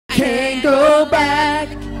can't go back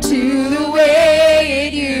to the way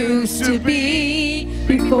it used to be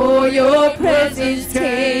before your presence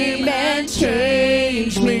came and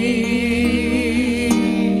changed me.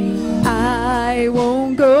 I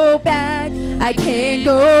won't go back, I can't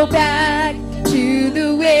go back to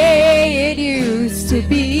the way it used to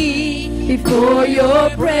be before your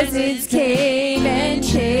presence came and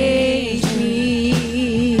changed me.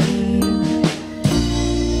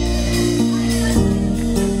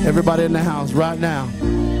 Everybody in the house right now,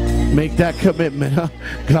 make that commitment.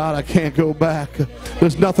 God, I can't go back.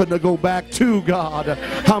 There's nothing to go back to, God.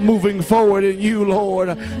 I'm moving forward in you, Lord.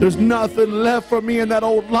 There's nothing left for me in that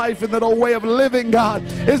old life and that old way of living, God.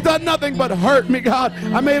 It's done nothing but hurt me, God.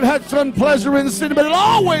 I may have had some pleasure in sin, but it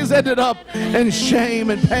always ended up in shame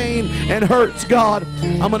and pain and hurts, God.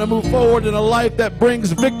 I'm going to move forward in a life that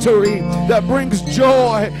brings victory, that brings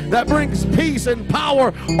joy, that brings peace and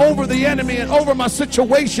power over the enemy and over my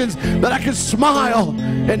situations, that I can smile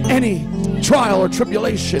in any trial or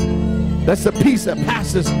tribulation. That's the peace that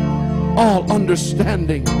passes all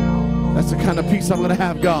understanding. That's the kind of peace I'm going to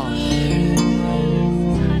have, God.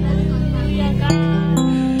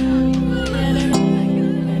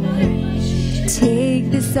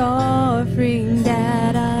 Take this offering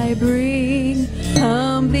that I bring.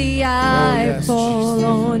 Humbly I fall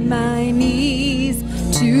on my knees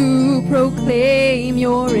to proclaim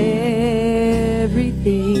your everything.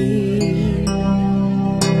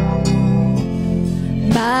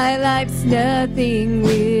 My life's nothing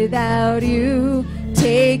without you.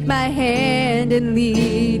 Take my hand and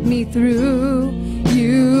lead me through.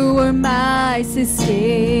 You are my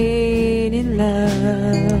sustaining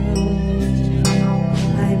love.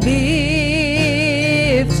 I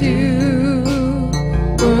live to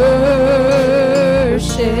worship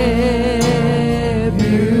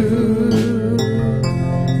you.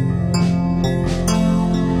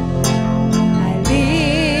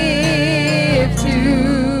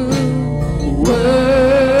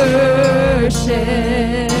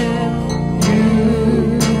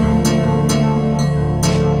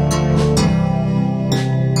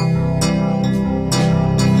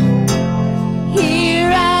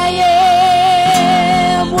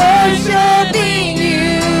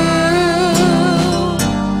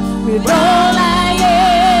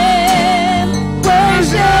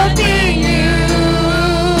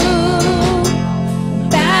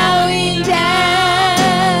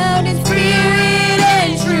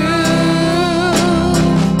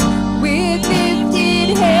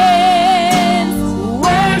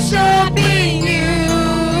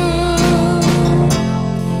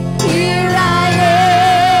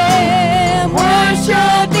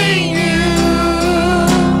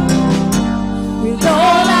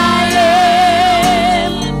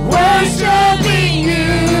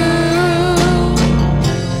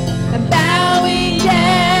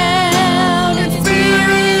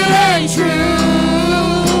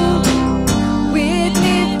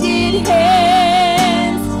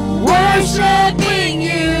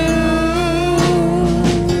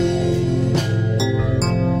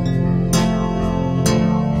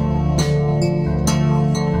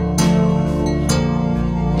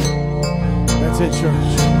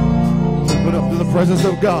 Presence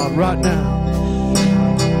of God right now.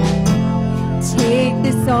 Take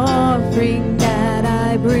this offering that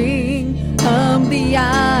I bring. Humbly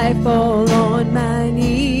I fall on my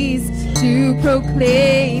knees to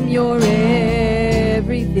proclaim your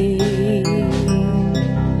everything.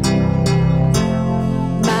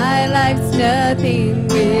 My life's nothing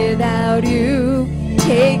without you.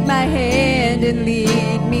 Take my hand and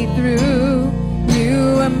lead me through.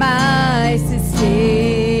 You are my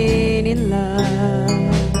sustaining love.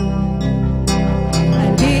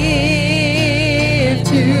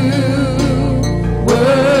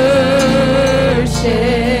 Worship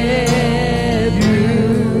you.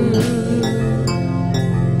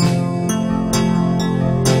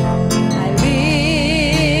 I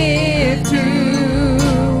live to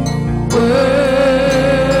worship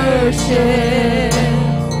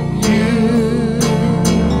you.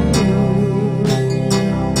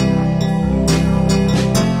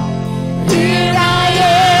 Here I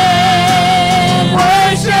am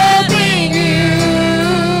worshiping you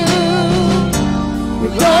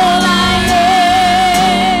with all I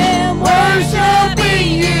am.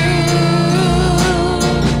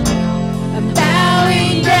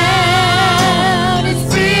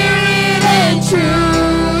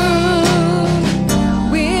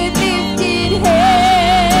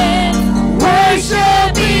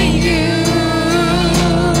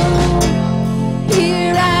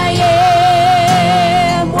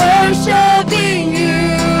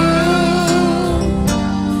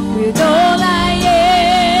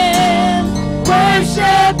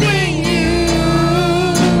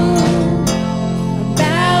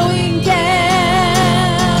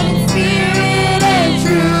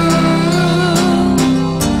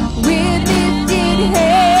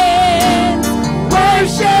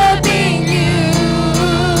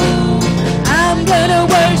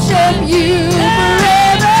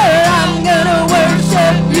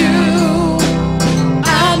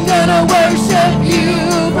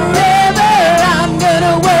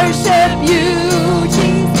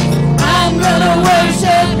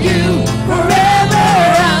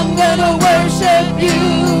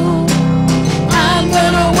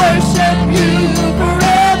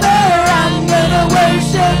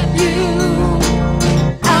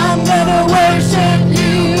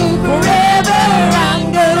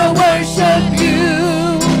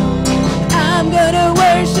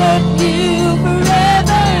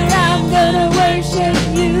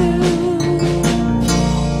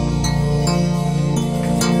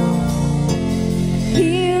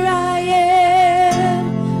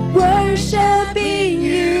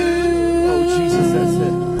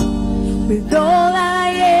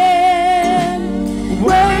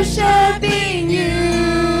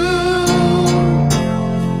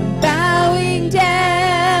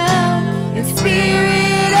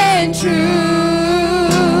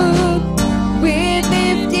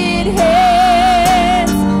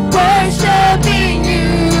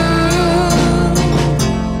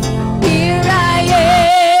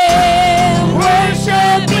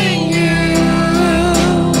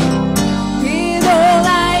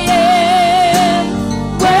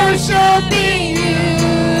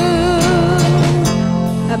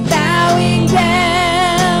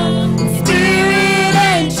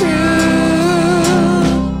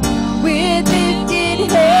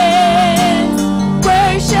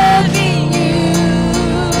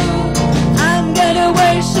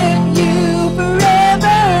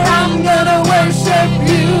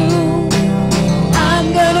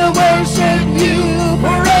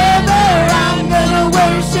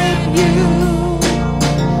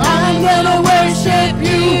 gonna worship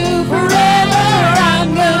you forever.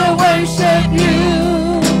 I'm gonna worship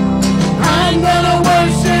you. I'm gonna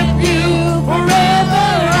worship you forever.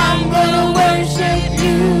 I'm gonna worship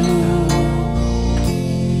you.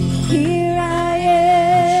 Here I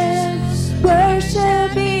am,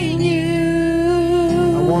 worshiping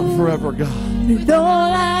you. I want forever, God. With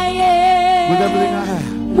all I am, With everything I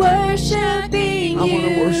have. worshiping I want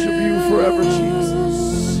to worship you forever,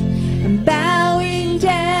 Jesus. I'm bowing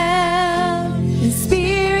down in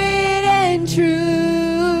spirit and truth,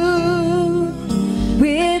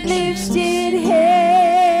 with lifted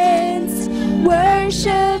hands,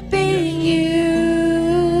 worshiping you.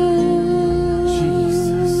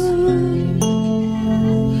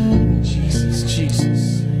 Jesus. Jesus.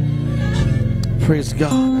 Praise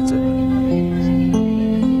God. That's it.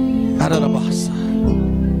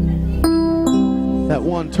 That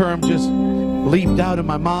one term just leaped out in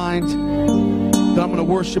my mind, that I'm going to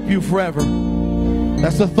worship you forever.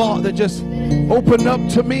 That's the thought that just opened up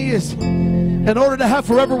to me. Is in order to have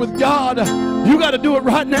forever with God, you got to do it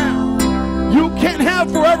right now. You can't have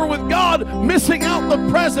forever with God missing out the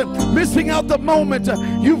present, missing out the moment.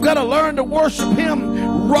 You've got to learn to worship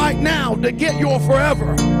Him right now to get your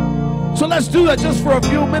forever. So let's do that just for a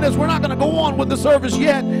few minutes. We're not going to go on with the service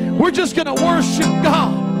yet. We're just going to worship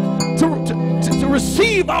God, to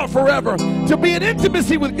receive our forever, to be in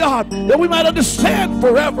intimacy with God, that we might understand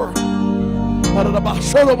forever. God,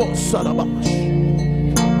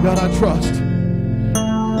 I trust.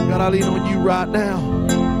 God, I lean on you right now,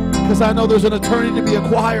 because I know there's an eternity to be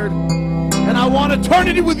acquired, and I want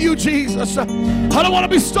eternity with you, Jesus. I don't want to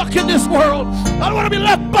be stuck in this world. I don't want to be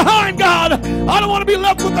left behind, God. I don't want to be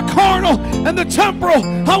left with the carnal and the temporal.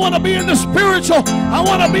 I want to be in the spiritual. I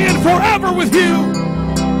want to be in forever with you.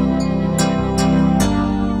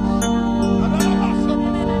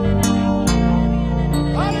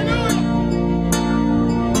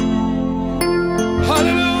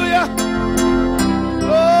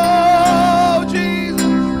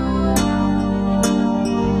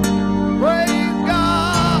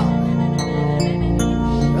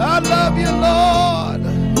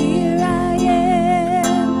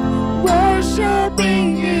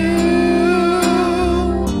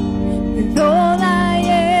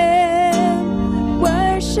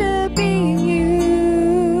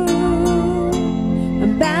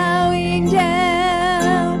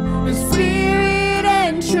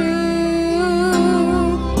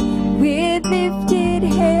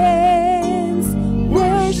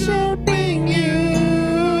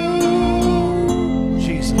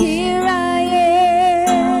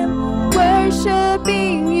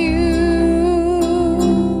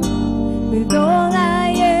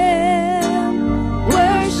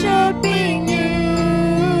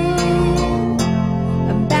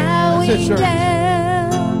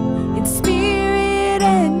 Down in spirit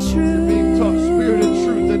and truth. Being taught spirit and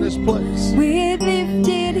truth in this place. With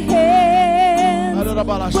lifted hands,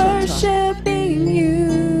 worshiping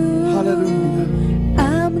you. Hallelujah.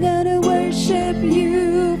 I'm gonna worship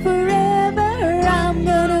you forever. I'm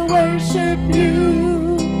gonna worship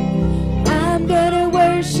you. I'm gonna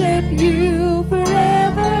worship you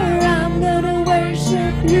forever. I'm gonna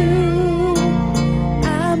worship you.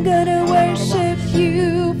 I'm gonna worship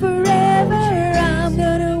you forever. I'm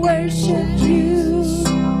gonna worship you.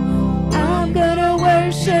 I'm gonna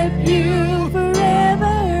worship you forever.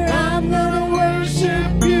 I'm gonna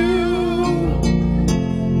worship you.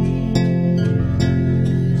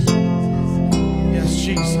 Yes,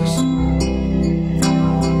 Jesus.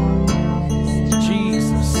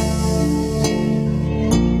 Jesus.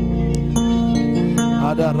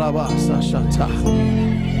 Adarabasa shata.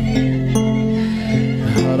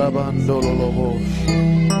 Arabandololobo.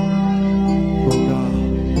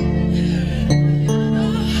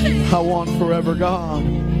 I want forever, God.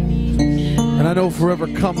 And I know forever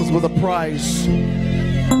comes with a price.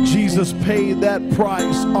 Jesus paid that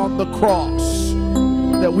price on the cross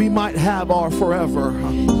that we might have our forever.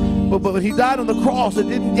 But when He died on the cross, it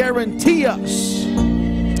didn't guarantee us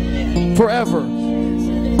forever.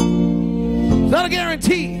 It's not a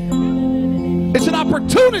guarantee. It's an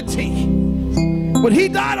opportunity. When He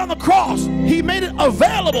died on the cross, He made it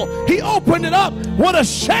available. He opened it up. What a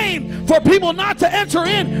shame for people not to enter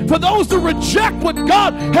in, for those to reject what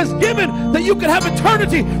God has given, that you can have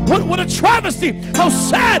eternity. What a travesty. How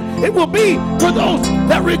sad it will be for those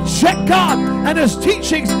that reject God and His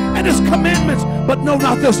teachings and His commandments. But no,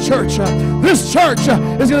 not this church. This church is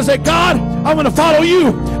going to say, God, I'm going to follow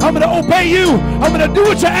you. I'm going to obey you. I'm going to do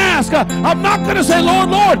what you ask. I'm not going to say, Lord,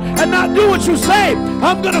 Lord, and not do what you say.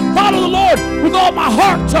 I'm going to follow the Lord with all my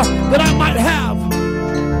heart, that I might have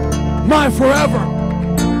my forever.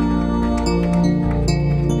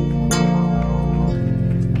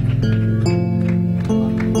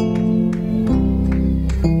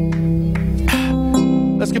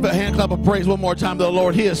 clap of praise one more time to the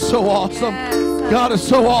Lord. He is so awesome. God is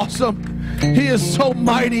so awesome. He is so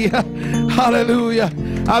mighty. Hallelujah.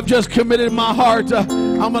 I've just committed my heart.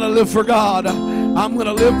 I'm going to live for God. I'm going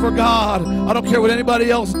to live for God. I don't care what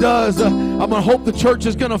anybody else does. I'm going to hope the church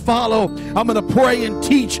is going to follow. I'm going to pray and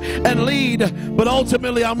teach and lead. But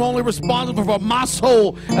ultimately, I'm only responsible for my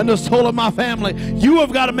soul and the soul of my family. You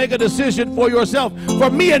have got to make a decision for yourself. For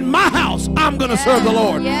me and my house, I'm going to serve the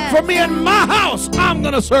Lord. For me and my house, I'm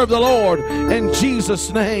going to serve the Lord. In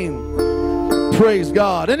Jesus' name. Praise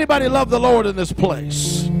God. Anybody love the Lord in this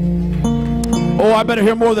place? Oh, I better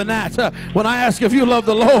hear more than that. When I ask if you love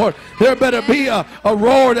the Lord, there better be a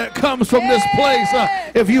roar that comes from this place.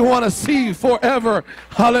 If you want to see forever,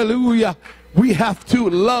 hallelujah, we have to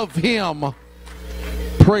love him.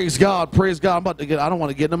 Praise God, praise God. I don't want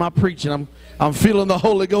to get into my preaching. I'm feeling the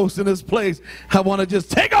Holy Ghost in this place. I want to just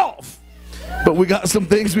take off. But we got some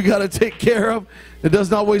things we got to take care of. It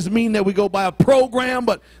doesn't always mean that we go by a program,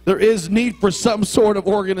 but there is need for some sort of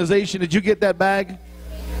organization. Did you get that bag?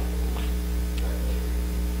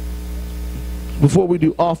 Before we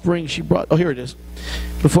do offering, she brought, oh, here it is.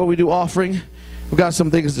 Before we do offering, we've got some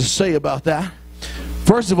things to say about that.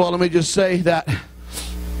 First of all, let me just say that,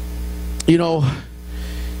 you know,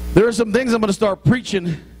 there are some things I'm going to start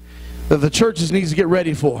preaching that the churches needs to get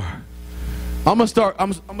ready for. I'm gonna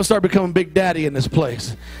start becoming Big Daddy in this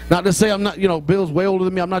place. Not to say I'm not, you know, Bill's way older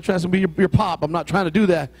than me. I'm not trying to be your pop. I'm not trying to do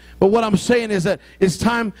that. But what I'm saying is that it's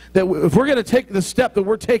time that if we're gonna take the step that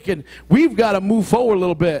we're taking, we've got to move forward a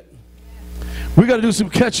little bit. We got to do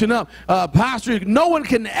some catching up. Pastor, no one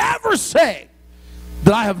can ever say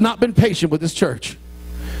that I have not been patient with this church.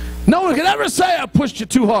 No one can ever say I pushed you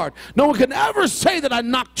too hard. No one can ever say that I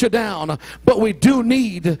knocked you down. But we do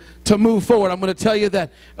need to move forward. I'm going to tell you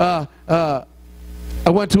that I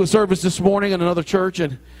went to a service this morning in another church,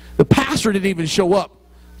 and the pastor didn't even show up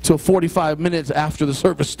till 45 minutes after the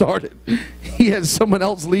service started. He had someone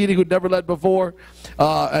else leading who'd never led before.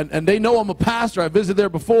 And they know I'm a pastor. I visited there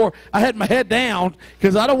before. I had my head down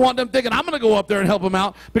because I don't want them thinking I'm going to go up there and help them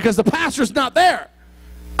out because the pastor's not there.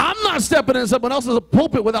 I'm not stepping in someone else's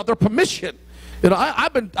pulpit without their permission. You know,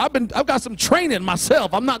 I've got some training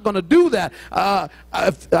myself. I'm not going to do that.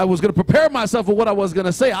 If I was going to prepare myself for what I was going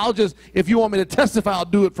to say, if you want me to testify, I'll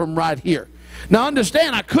do it from right here. Now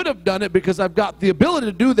understand, I could have done it because I've got the ability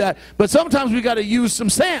to do that, but sometimes we got to use some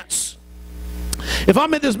sense. If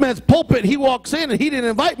I'm in this man's pulpit, he walks in and he didn't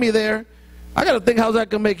invite me there, I got to think how's that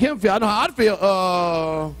going to make him feel. I know how I'd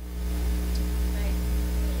feel.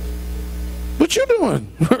 What you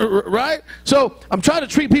doing? Right? So I'm trying to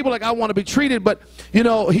treat people like I want to be treated, but you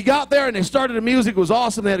know, he got there and they started the music. It was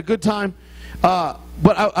awesome. They had a good time. But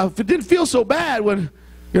I didn't feel so bad when,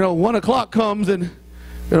 you know, 1 o'clock comes and,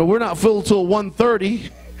 you know, we're not full till 1:30,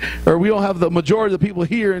 or we don't have the majority of the people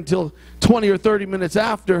here until 20 or 30 minutes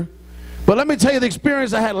after. But let me tell you the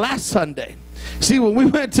experience I had last Sunday. See, when we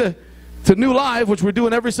went to New Life, which we're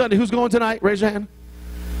doing every Sunday, who's going tonight? Raise your hand.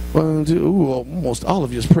 1, 2, ooh, almost all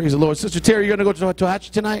of you. Praise the Lord. Sister Terry, you're going to go to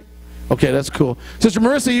Tohatchee tonight? Okay, that's cool. Sister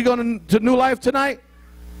Marissa, you going to New Life tonight?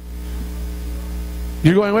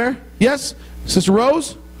 You're going where? Yes? Sister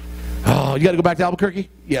Rose? Oh, you got to go back to Albuquerque?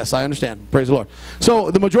 Yes, I understand. Praise the Lord.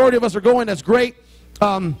 So the majority of us are going. That's great.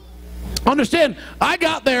 Understand, I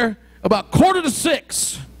got there about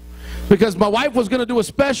 5:45 because my wife was going to do a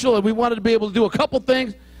special and we wanted to be able to do a couple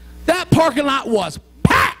things. That parking lot was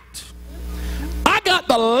packed. I got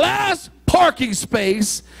the last parking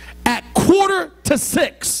space at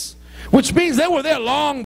 5:45, which means they were there long